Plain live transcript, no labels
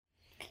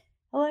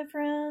Hello,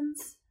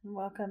 friends, and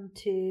welcome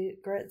to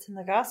Grits in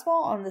the Gospel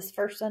on this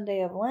first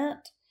Sunday of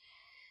Lent.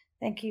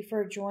 Thank you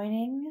for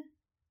joining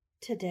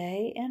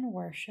today in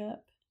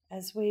worship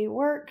as we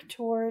work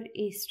toward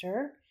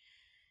Easter.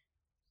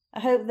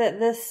 I hope that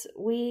this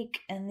week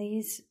and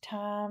these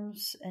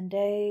times and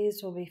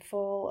days will be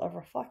full of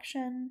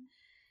reflection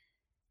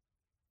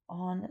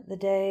on the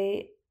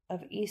day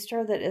of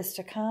Easter that is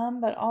to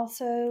come, but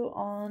also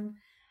on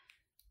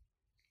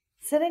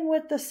sitting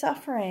with the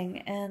suffering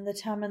and the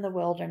time in the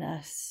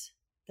wilderness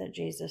that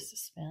Jesus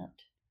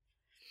spent.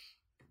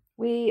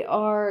 We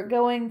are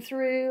going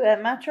through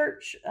at my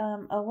church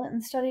a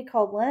Lenten study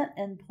called Lent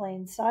in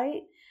Plain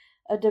Sight,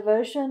 a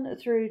devotion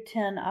through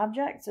 10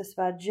 objects. It's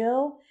by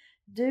Jill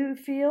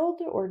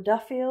Duffield or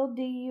Duffield,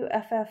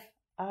 Duffield.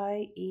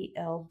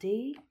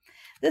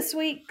 This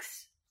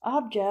week's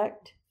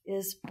object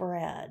is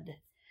bread.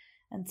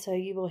 And so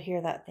you will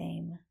hear that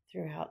theme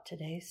throughout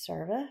today's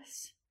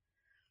service.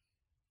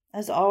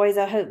 As always,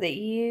 I hope that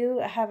you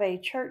have a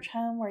church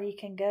home where you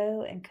can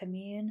go and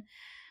commune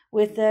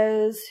with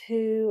those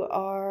who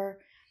are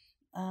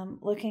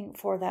looking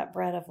for that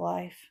bread of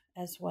life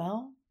as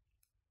well.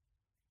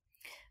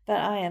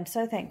 But I am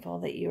so thankful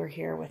that you are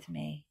here with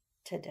me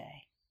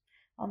today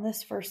on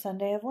this first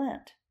Sunday of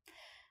Lent.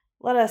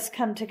 Let us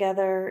come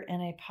together in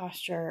a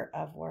posture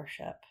of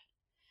worship.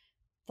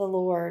 The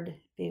Lord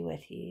be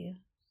with you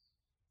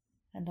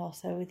and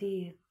also with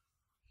you.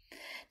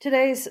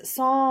 Today's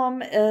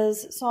psalm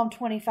is Psalm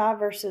 25,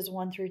 verses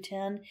 1 through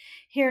 10.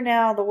 Hear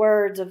now the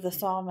words of the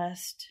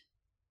psalmist.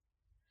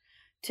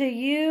 To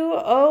you,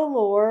 O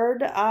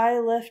Lord, I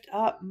lift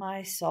up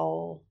my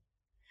soul.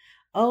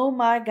 O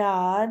my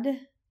God,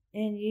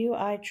 in you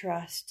I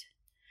trust.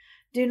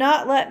 Do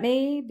not let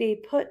me be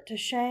put to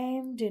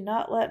shame. Do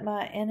not let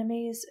my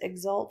enemies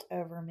exult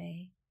over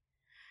me.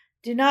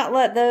 Do not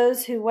let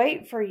those who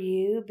wait for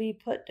you be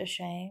put to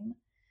shame.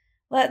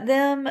 Let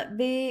them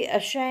be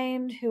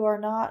ashamed who are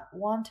not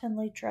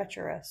wantonly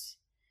treacherous.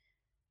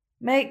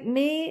 Make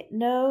me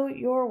know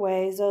your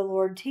ways, O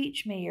Lord.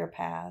 Teach me your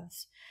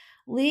paths.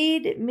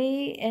 Lead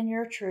me in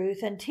your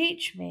truth and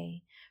teach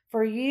me,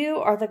 for you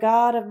are the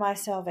God of my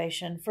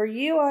salvation. For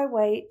you I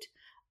wait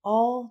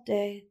all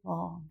day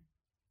long.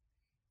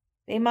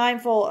 Be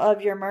mindful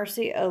of your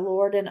mercy, O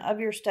Lord, and of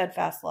your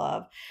steadfast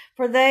love,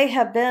 for they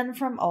have been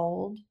from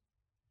old.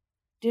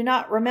 Do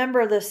not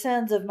remember the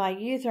sins of my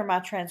youth or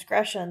my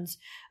transgressions.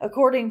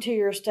 According to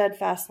your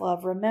steadfast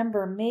love,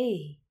 remember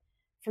me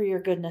for your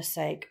goodness'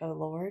 sake, O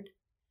Lord.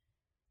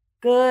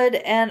 Good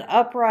and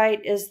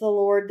upright is the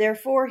Lord.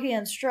 Therefore he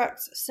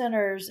instructs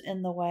sinners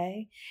in the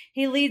way.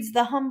 He leads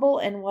the humble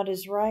in what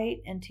is right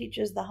and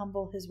teaches the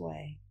humble his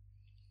way.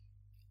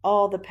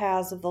 All the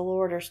paths of the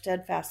Lord are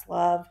steadfast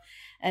love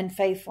and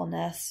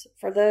faithfulness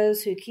for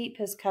those who keep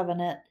his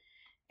covenant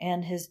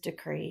and his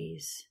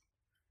decrees.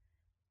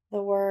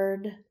 The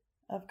word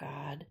of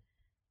God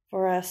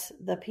for us,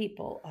 the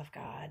people of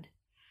God.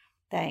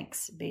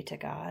 Thanks be to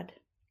God.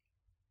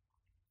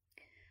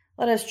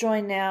 Let us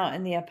join now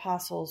in the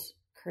Apostles'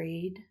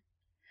 Creed.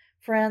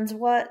 Friends,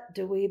 what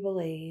do we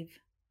believe?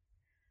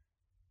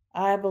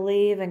 I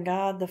believe in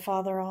God the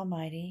Father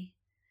Almighty,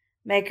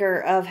 maker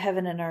of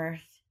heaven and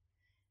earth,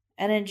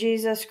 and in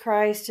Jesus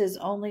Christ, his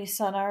only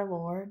Son, our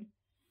Lord,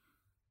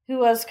 who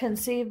was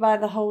conceived by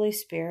the Holy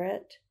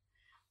Spirit,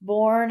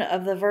 born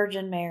of the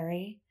Virgin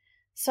Mary,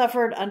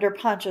 suffered under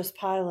Pontius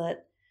Pilate,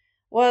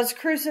 was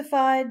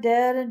crucified,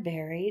 dead, and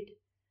buried.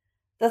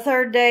 The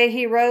third day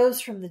he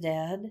rose from the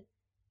dead.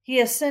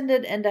 He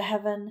ascended into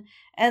heaven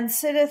and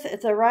sitteth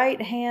at the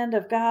right hand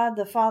of God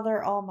the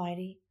Father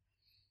Almighty.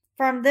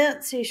 From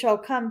thence he shall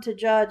come to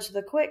judge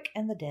the quick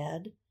and the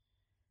dead.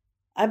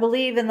 I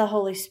believe in the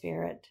Holy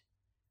Spirit,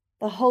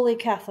 the Holy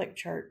Catholic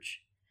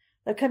Church,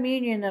 the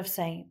communion of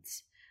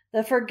saints,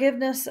 the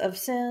forgiveness of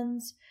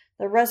sins,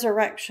 the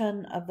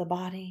resurrection of the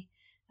body,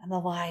 and the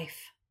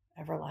life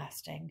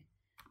everlasting.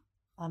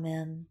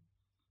 Amen.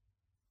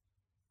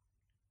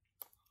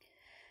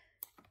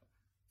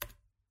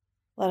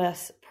 Let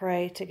us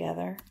pray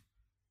together.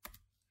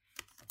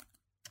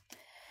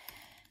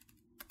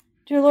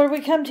 Dear Lord,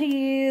 we come to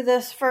you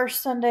this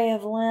first Sunday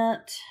of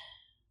Lent,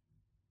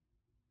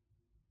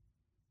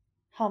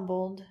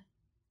 humbled,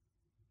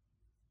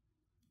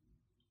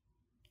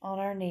 on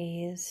our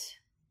knees,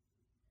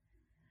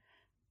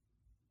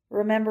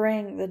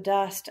 remembering the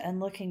dust and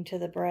looking to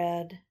the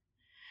bread,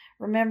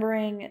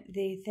 remembering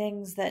the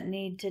things that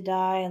need to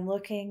die and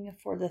looking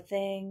for the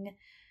thing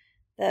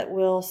that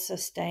will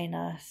sustain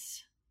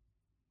us.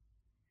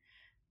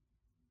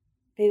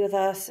 Be with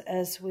us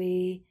as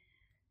we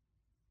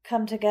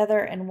come together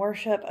and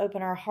worship,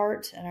 open our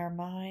hearts and our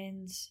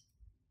minds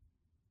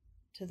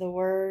to the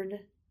word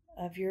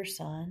of your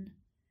Son,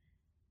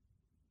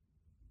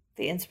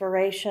 the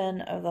inspiration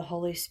of the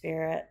Holy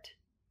Spirit,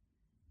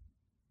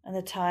 and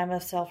the time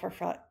of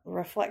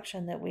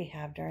self-reflection that we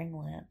have during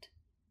Lent.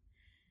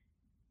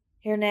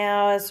 Hear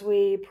now as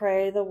we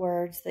pray the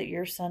words that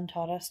your Son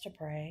taught us to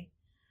pray.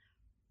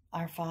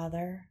 Our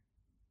Father,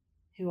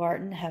 who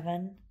art in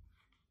heaven,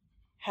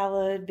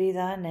 hallowed be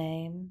thy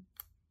name.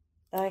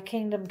 Thy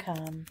kingdom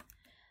come,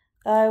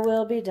 thy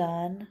will be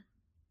done,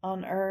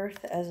 on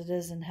earth as it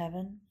is in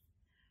heaven.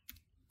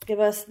 Give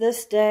us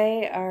this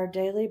day our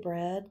daily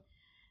bread,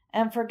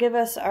 and forgive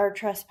us our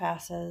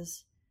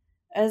trespasses,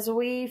 as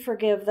we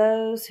forgive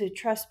those who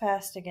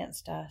trespass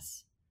against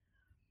us.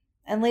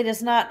 And lead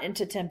us not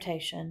into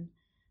temptation,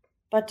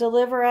 but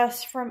deliver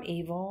us from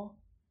evil.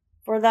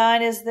 For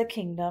thine is the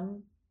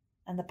kingdom,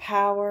 and the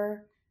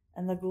power,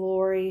 and the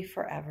glory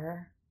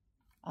forever.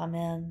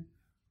 Amen.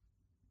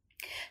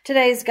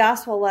 Today's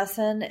gospel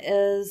lesson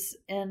is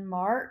in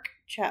Mark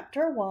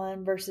chapter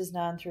 1, verses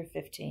 9 through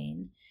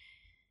 15.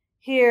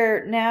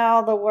 Hear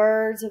now the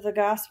words of the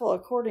gospel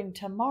according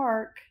to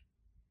Mark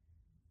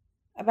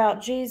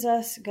about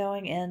Jesus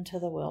going into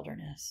the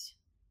wilderness.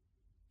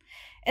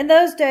 In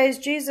those days,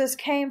 Jesus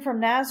came from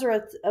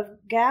Nazareth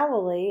of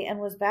Galilee and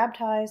was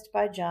baptized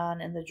by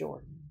John in the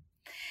Jordan.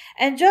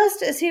 And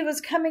just as he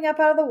was coming up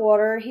out of the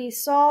water, he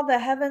saw the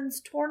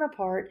heavens torn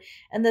apart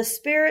and the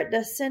Spirit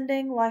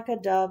descending like a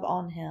dove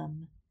on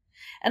him.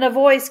 And a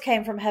voice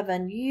came from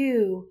heaven,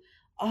 "You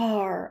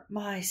are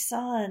my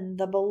Son,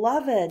 the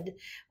Beloved.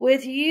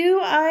 With you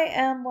I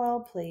am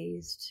well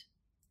pleased."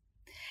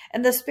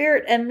 And the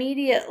Spirit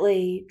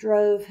immediately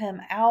drove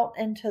him out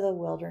into the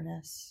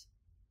wilderness.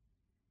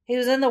 He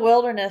was in the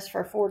wilderness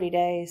for 40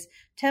 days,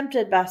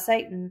 tempted by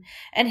Satan,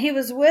 and he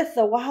was with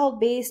the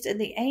wild beast,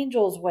 and the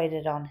angels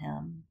waited on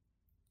him.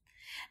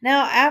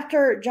 Now,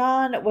 after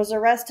John was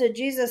arrested,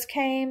 Jesus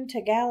came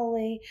to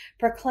Galilee,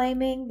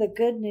 proclaiming the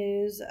good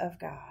news of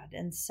God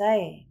and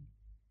saying,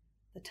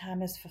 "The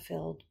time is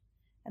fulfilled,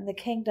 and the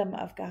kingdom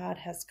of God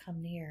has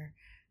come near.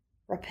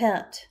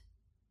 Repent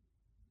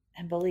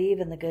and believe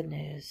in the good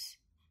news."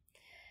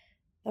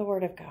 The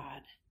word of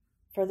God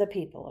for the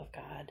people of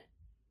God.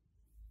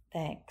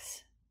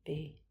 Thanks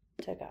be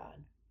to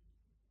God.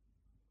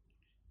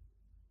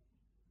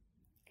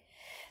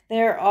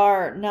 There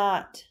are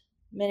not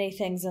many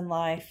things in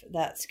life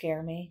that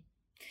scare me.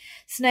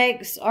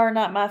 Snakes are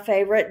not my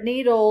favorite.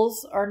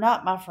 Needles are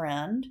not my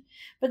friend.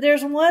 But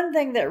there's one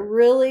thing that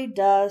really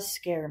does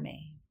scare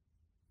me.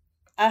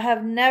 I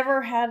have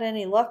never had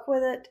any luck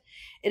with it.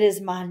 It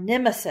is my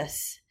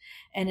nemesis,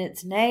 and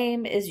its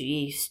name is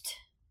yeast.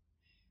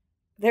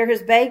 There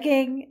is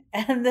baking,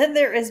 and then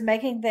there is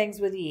making things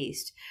with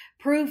yeast.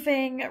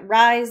 Proofing,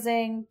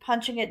 rising,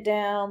 punching it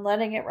down,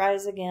 letting it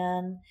rise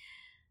again.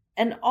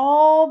 And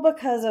all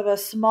because of a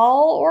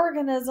small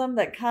organism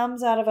that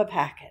comes out of a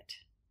packet.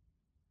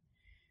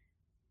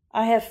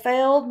 I have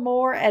failed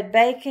more at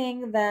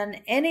baking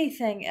than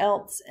anything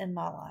else in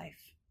my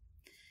life.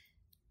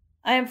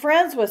 I am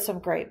friends with some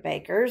great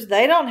bakers.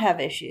 They don't have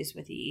issues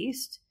with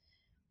yeast.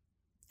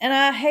 And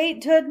I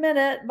hate to admit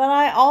it, but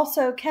I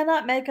also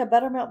cannot make a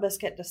buttermilk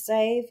biscuit to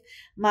save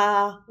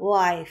my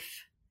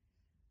life.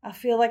 I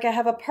feel like I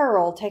have a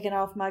pearl taken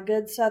off my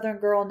good Southern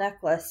girl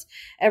necklace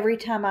every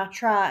time I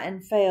try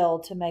and fail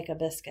to make a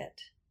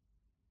biscuit.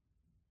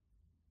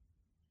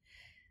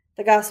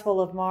 The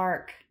Gospel of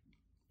Mark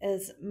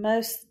is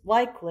most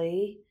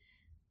likely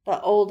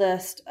the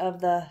oldest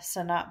of the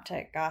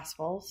synoptic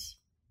Gospels.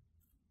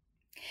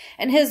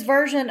 And his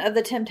version of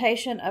the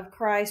temptation of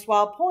Christ,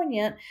 while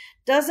poignant,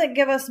 doesn't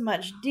give us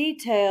much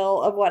detail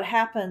of what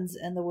happens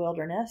in the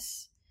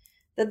wilderness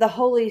that the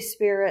Holy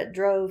Spirit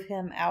drove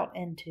him out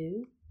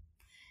into.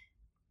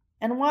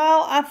 And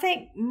while I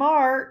think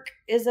Mark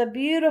is a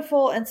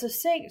beautiful and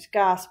succinct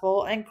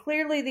gospel and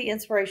clearly the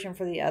inspiration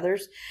for the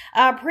others,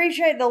 I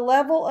appreciate the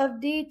level of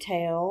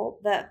detail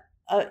that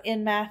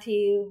in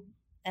Matthew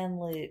and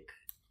Luke.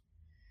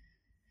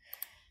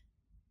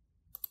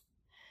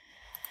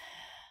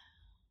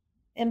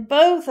 In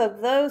both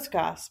of those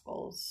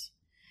Gospels,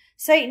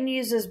 Satan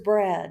uses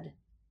bread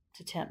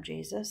to tempt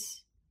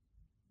Jesus.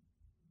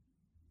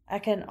 I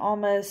can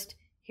almost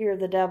hear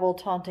the devil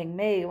taunting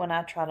me when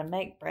I try to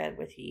make bread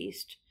with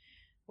yeast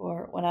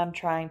or when I'm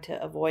trying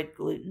to avoid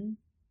gluten.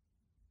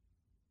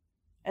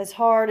 As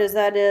hard as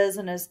that is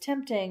and as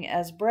tempting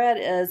as bread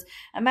is,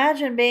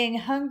 imagine being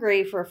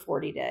hungry for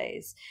 40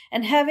 days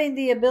and having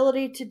the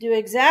ability to do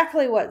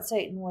exactly what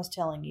Satan was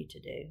telling you to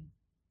do.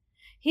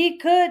 He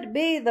could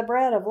be the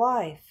bread of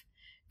life,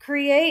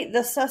 create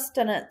the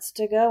sustenance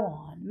to go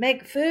on,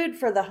 make food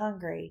for the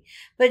hungry.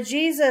 But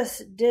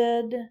Jesus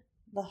did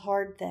the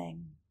hard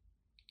thing.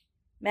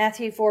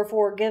 Matthew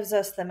 4:4 gives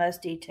us the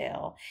most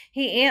detail.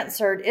 He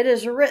answered, "It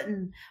is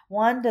written,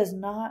 one does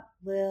not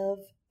live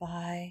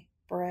by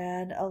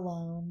bread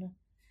alone,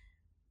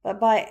 but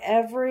by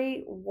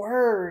every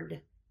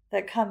word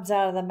that comes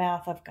out of the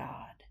mouth of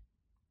God."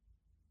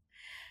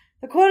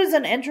 The quote is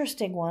an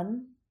interesting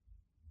one.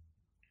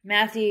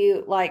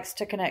 Matthew likes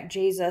to connect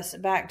Jesus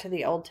back to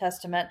the Old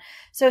Testament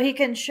so he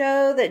can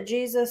show that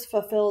Jesus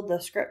fulfilled the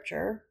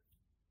scripture.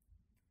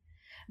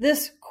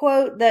 This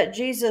quote that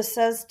Jesus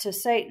says to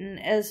Satan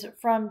is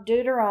from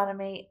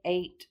Deuteronomy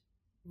 8,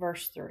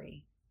 verse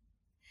 3.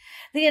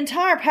 The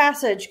entire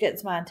passage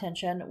gets my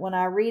attention when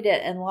I read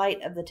it in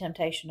light of the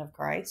temptation of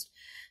Christ.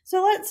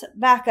 So let's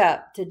back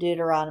up to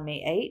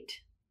Deuteronomy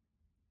 8.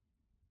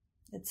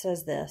 It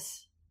says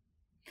this: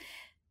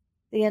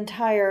 the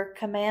entire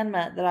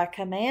commandment that I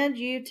command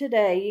you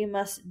today, you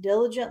must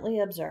diligently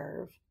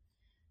observe,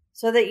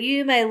 so that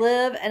you may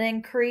live and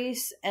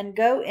increase and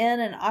go in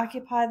and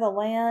occupy the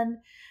land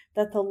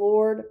that the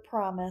Lord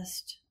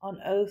promised on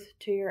oath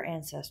to your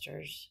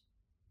ancestors.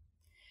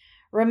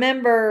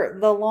 Remember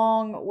the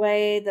long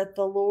way that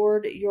the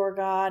Lord your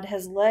God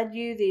has led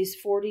you these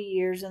 40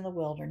 years in the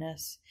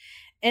wilderness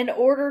in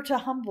order to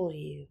humble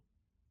you,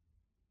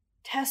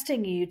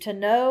 testing you to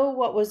know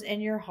what was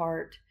in your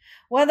heart,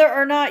 whether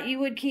or not you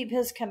would keep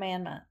his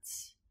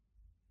commandments.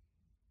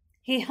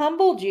 He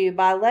humbled you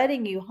by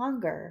letting you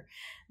hunger,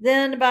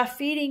 then by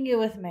feeding you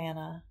with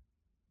manna,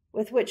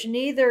 with which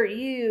neither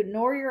you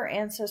nor your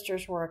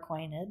ancestors were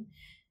acquainted,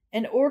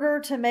 in order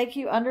to make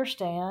you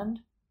understand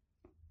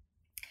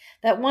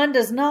that one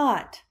does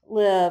not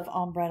live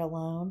on bread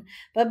alone,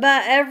 but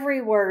by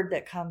every word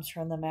that comes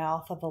from the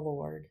mouth of the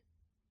Lord.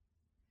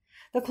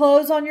 The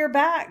clothes on your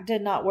back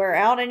did not wear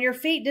out, and your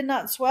feet did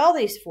not swell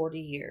these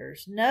 40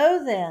 years.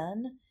 Know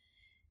then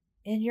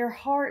in your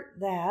heart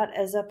that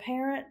as a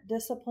parent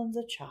disciplines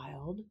a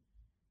child,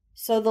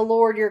 so the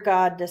Lord your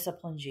God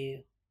disciplines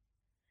you.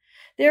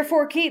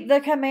 Therefore keep the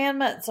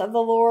commandments of the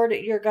Lord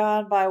your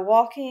God by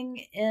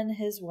walking in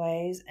his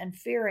ways and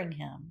fearing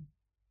him.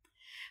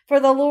 For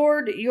the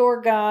Lord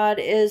your God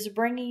is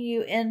bringing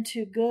you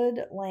into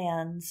good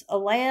lands, a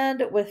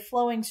land with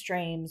flowing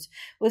streams,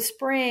 with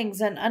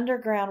springs and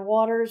underground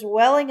waters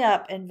welling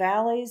up in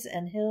valleys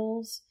and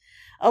hills,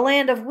 a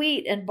land of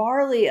wheat and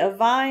barley, of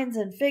vines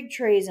and fig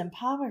trees and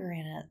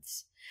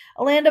pomegranates,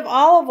 a land of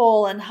olive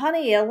oil and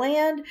honey, a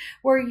land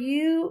where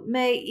you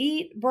may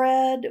eat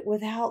bread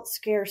without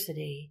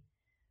scarcity,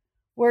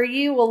 where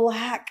you will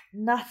lack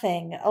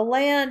nothing, a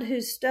land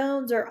whose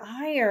stones are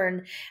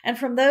iron, and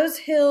from those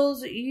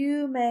hills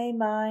you may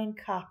mine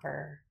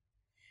copper.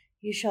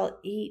 You shall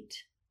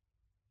eat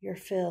your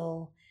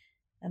fill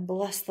and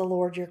bless the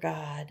Lord your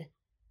God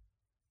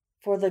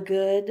for the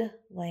good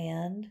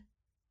land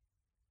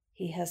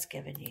he has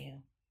given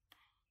you.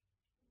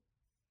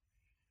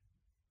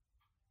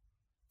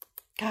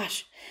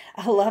 Gosh,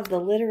 I love the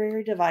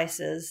literary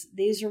devices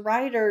these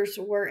writers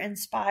were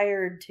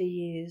inspired to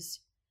use.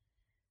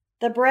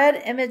 The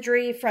bread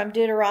imagery from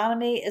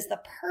Deuteronomy is the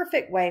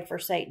perfect way for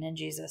Satan and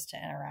Jesus to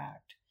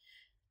interact.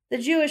 The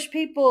Jewish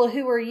people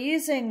who were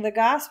using the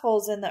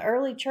Gospels in the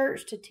early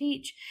church to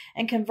teach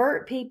and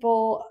convert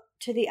people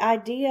to the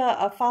idea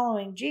of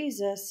following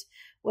Jesus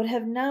would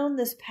have known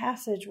this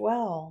passage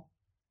well.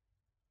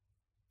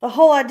 The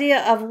whole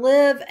idea of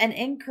live and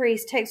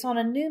increase takes on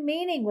a new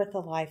meaning with the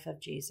life of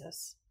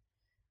Jesus.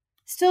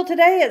 Still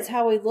today, it's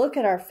how we look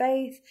at our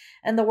faith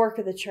and the work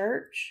of the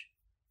church.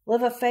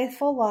 Live a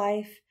faithful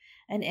life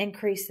and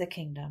increase the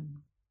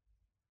kingdom.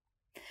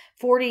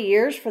 40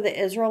 years for the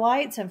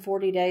Israelites and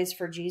 40 days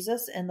for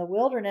Jesus in the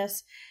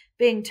wilderness,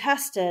 being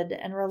tested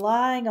and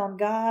relying on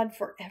God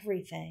for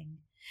everything.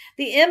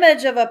 The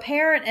image of a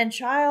parent and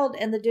child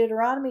in the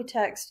Deuteronomy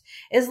text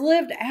is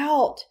lived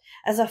out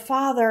as a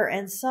father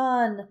and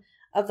son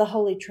of the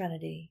Holy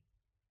Trinity.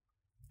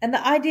 And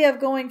the idea of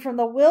going from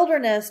the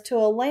wilderness to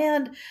a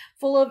land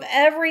full of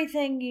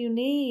everything you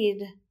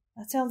need,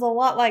 that sounds a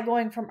lot like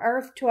going from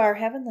earth to our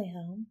heavenly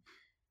home.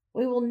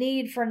 We will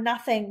need for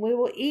nothing. We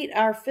will eat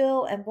our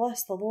fill and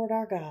bless the Lord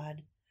our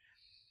God.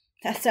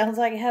 That sounds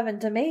like heaven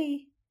to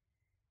me.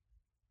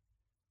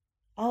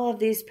 All of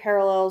these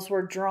parallels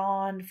were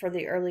drawn for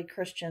the early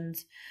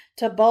Christians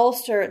to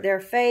bolster their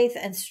faith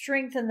and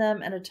strengthen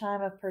them in a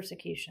time of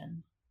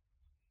persecution.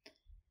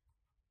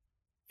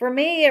 For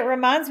me, it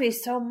reminds me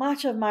so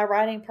much of my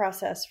writing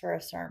process for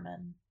a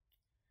sermon.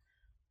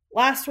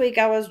 Last week,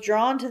 I was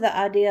drawn to the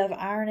idea of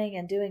ironing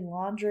and doing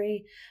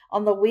laundry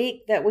on the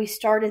week that we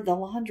started the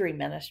laundry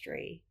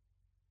ministry.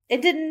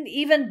 It didn't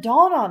even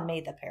dawn on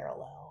me, the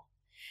parallel.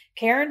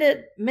 Karen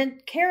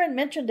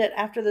mentioned it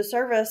after the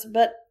service,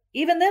 but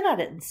even then I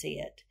didn't see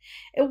it.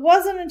 It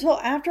wasn't until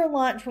after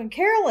lunch when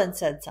Carolyn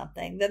said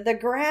something that the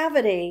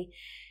gravity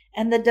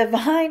and the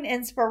divine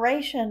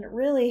inspiration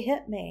really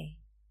hit me.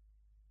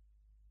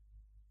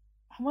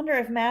 I wonder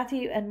if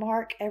Matthew and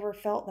Mark ever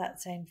felt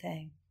that same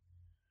thing.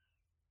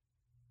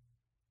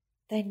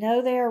 They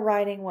know they are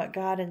writing what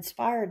God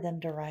inspired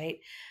them to write,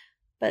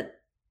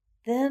 but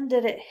then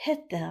did it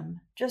hit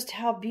them just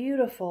how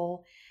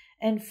beautiful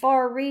and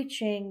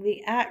far-reaching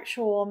the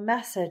actual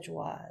message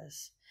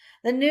was?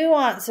 The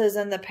nuances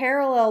and the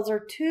parallels are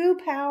too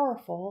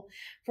powerful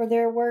for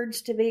their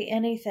words to be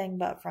anything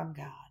but from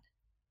God.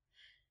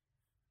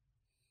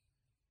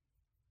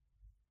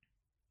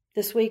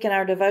 This week in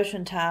our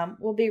devotion time,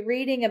 we'll be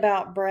reading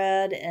about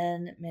bread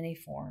in many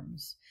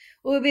forms.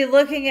 We'll be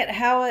looking at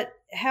how it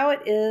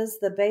is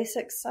the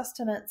basic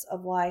sustenance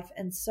of life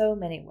in so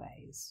many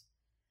ways.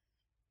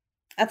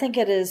 I think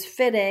it is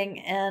fitting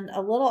and a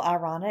little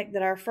ironic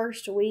that our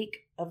first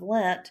week of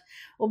Lent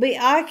will be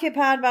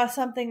occupied by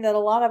something that a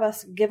lot of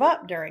us give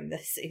up during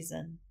this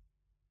season.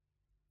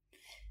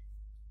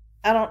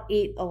 I don't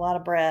eat a lot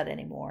of bread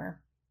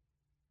anymore.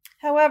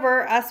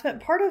 However, I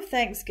spent part of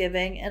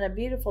Thanksgiving in a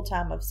beautiful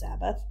time of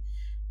Sabbath.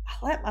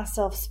 I let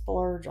myself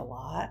splurge a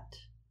lot.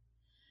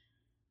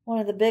 One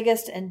of the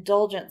biggest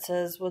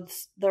indulgences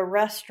was the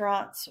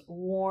restaurant's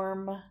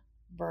warm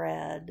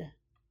bread.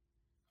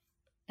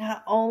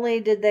 Not only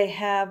did they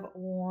have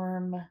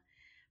warm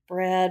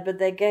bread, but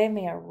they gave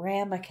me a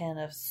ramekin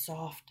of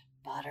soft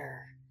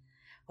butter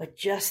with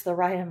just the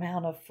right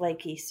amount of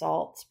flaky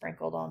salt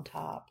sprinkled on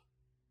top.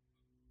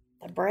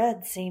 The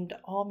bread seemed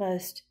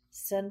almost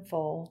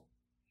sinful.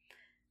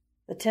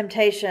 The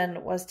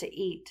temptation was to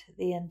eat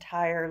the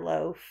entire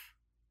loaf.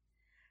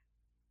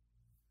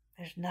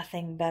 There's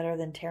nothing better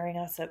than tearing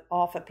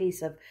off a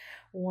piece of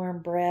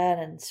warm bread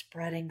and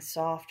spreading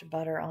soft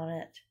butter on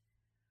it.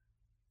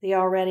 The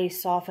already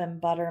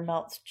softened butter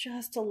melts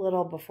just a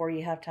little before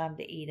you have time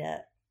to eat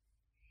it.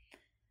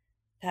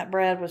 That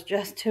bread was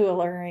just too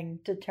alluring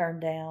to turn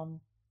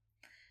down.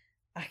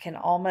 I can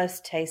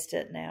almost taste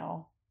it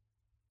now.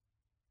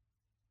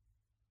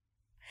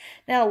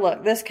 Now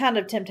look, this kind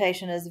of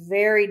temptation is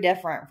very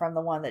different from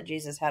the one that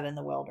Jesus had in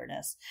the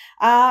wilderness.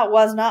 I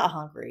was not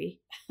hungry.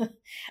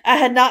 I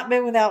had not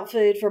been without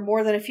food for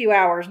more than a few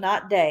hours,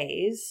 not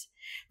days.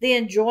 The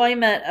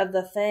enjoyment of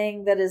the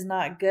thing that is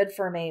not good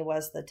for me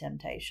was the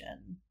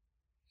temptation.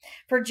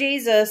 For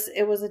Jesus,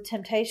 it was a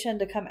temptation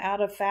to come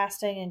out of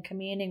fasting and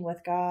communing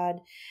with God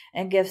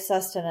and give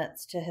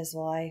sustenance to his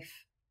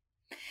life.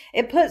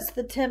 It puts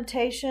the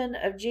temptation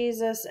of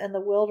Jesus in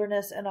the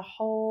wilderness in a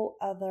whole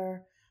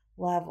other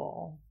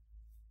level.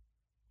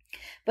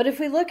 But if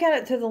we look at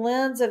it through the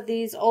lens of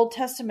these Old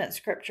Testament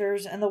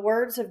scriptures and the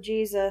words of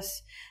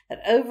Jesus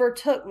that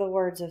overtook the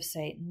words of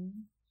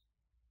Satan,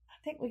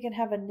 I think we can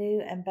have a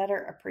new and better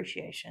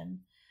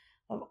appreciation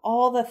of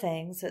all the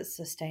things that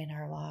sustain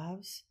our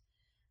lives,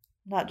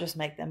 not just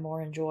make them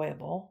more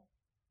enjoyable.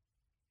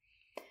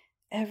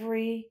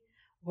 Every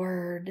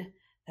word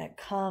that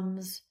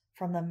comes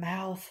from the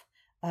mouth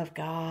of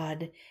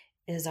God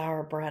is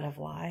our bread of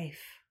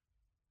life.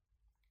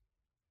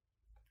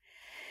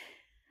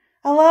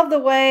 I love the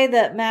way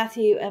that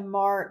Matthew and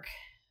Mark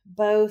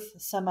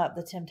both sum up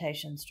the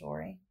temptation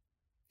story.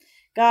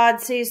 God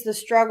sees the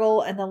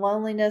struggle and the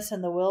loneliness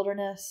in the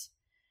wilderness.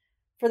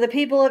 For the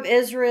people of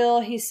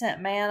Israel, he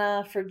sent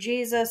manna. For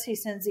Jesus, he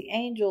sends the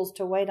angels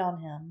to wait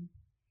on him.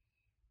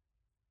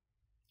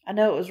 I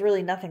know it was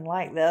really nothing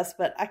like this,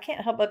 but I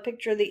can't help but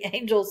picture the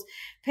angels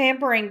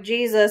pampering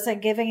Jesus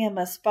and giving him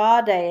a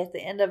spa day at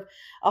the end of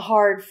a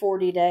hard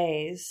 40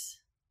 days.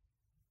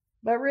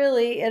 But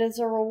really, it is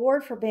a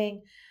reward for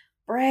being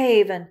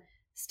brave and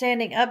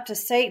standing up to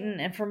Satan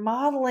and for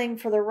modeling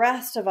for the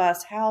rest of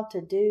us how to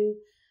do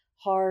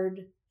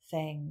hard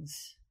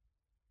things.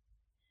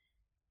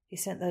 He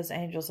sent those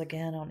angels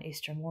again on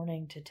Easter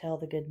morning to tell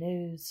the good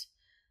news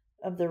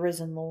of the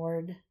risen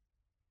Lord,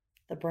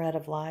 the bread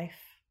of life.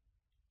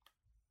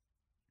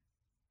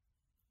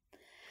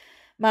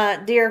 My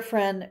dear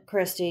friend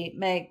Christy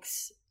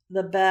makes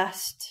the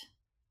best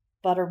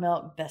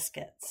buttermilk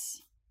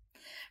biscuits.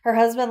 Her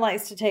husband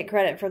likes to take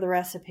credit for the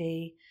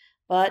recipe,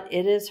 but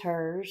it is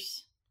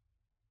hers.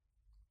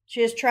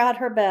 She has tried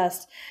her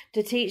best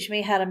to teach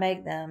me how to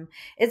make them.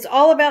 It's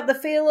all about the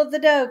feel of the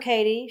dough,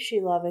 Katie,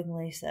 she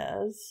lovingly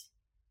says.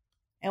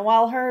 And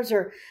while hers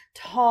are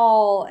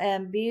tall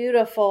and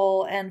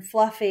beautiful and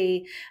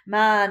fluffy,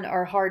 mine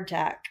are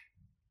hardtack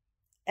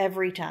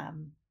every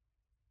time.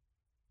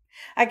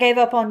 I gave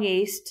up on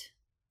yeast.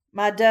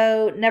 My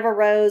dough never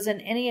rose in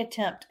any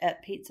attempt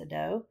at pizza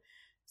dough,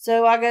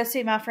 so I go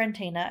see my friend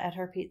Tina at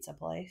her pizza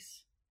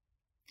place.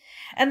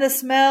 And the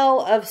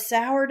smell of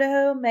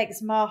sourdough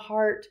makes my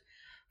heart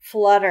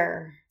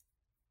flutter.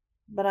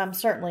 But I'm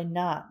certainly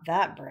not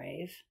that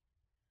brave.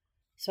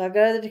 So I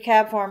go to the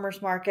DeKalb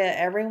Farmers Market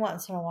every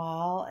once in a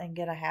while and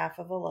get a half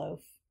of a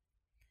loaf.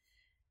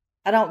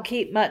 I don't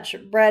keep much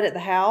bread at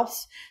the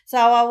house, so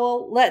I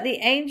will let the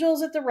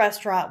angels at the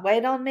restaurant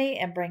wait on me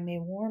and bring me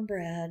warm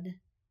bread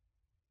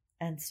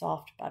and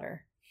soft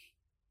butter.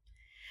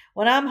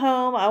 When I'm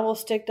home, I will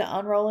stick to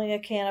unrolling a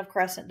can of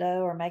crescent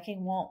dough or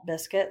making Won't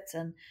biscuits,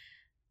 and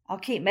I'll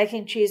keep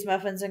making cheese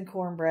muffins and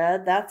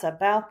cornbread. That's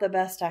about the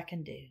best I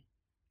can do.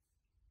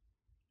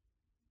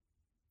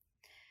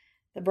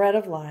 The bread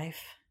of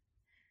life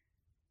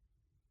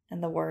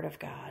and the Word of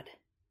God.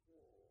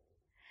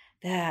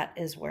 That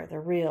is where the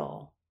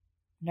real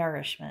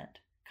nourishment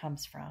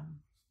comes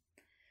from.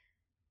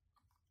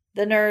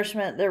 The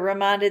nourishment that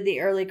reminded the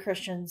early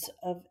Christians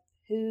of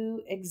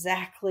who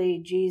exactly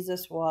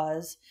Jesus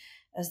was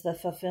as the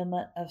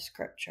fulfillment of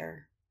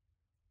Scripture.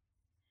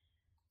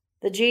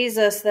 The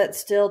Jesus that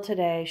still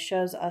today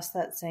shows us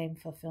that same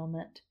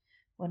fulfillment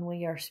when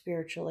we are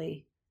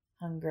spiritually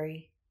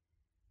hungry.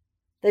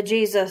 The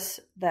Jesus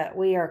that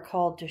we are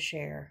called to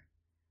share,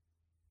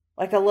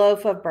 like a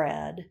loaf of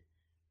bread,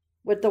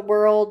 with the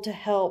world to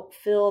help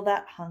fill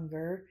that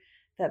hunger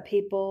that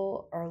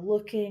people are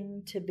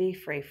looking to be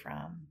free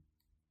from.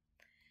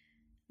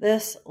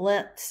 This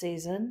Lent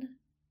season,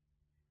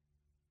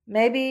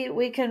 maybe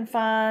we can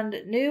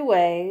find new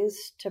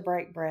ways to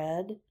break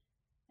bread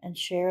and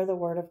share the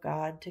Word of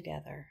God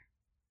together.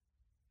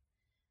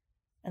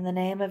 In the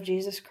name of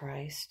Jesus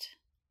Christ,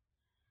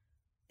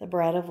 the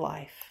bread of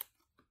life.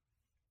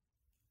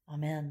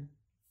 Amen.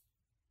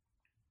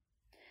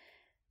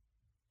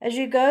 As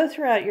you go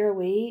throughout your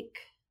week,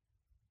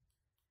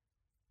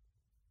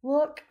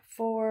 look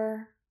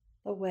for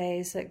the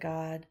ways that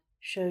God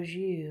shows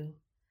you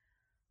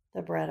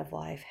the bread of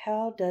life.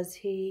 How does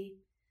He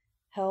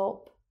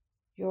help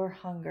your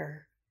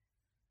hunger?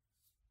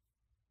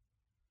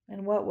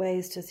 In what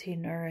ways does He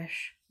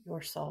nourish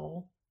your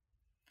soul?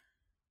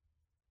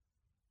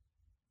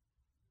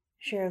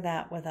 Share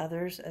that with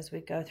others as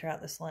we go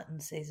throughout this Lenten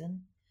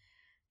season.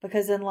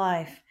 Because in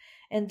life,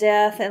 in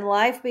death, and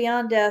life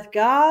beyond death,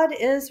 God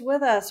is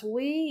with us.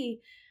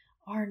 We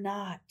are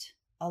not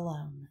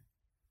alone.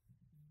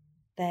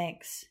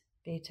 Thanks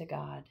be to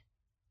God.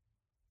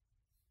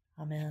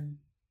 Amen.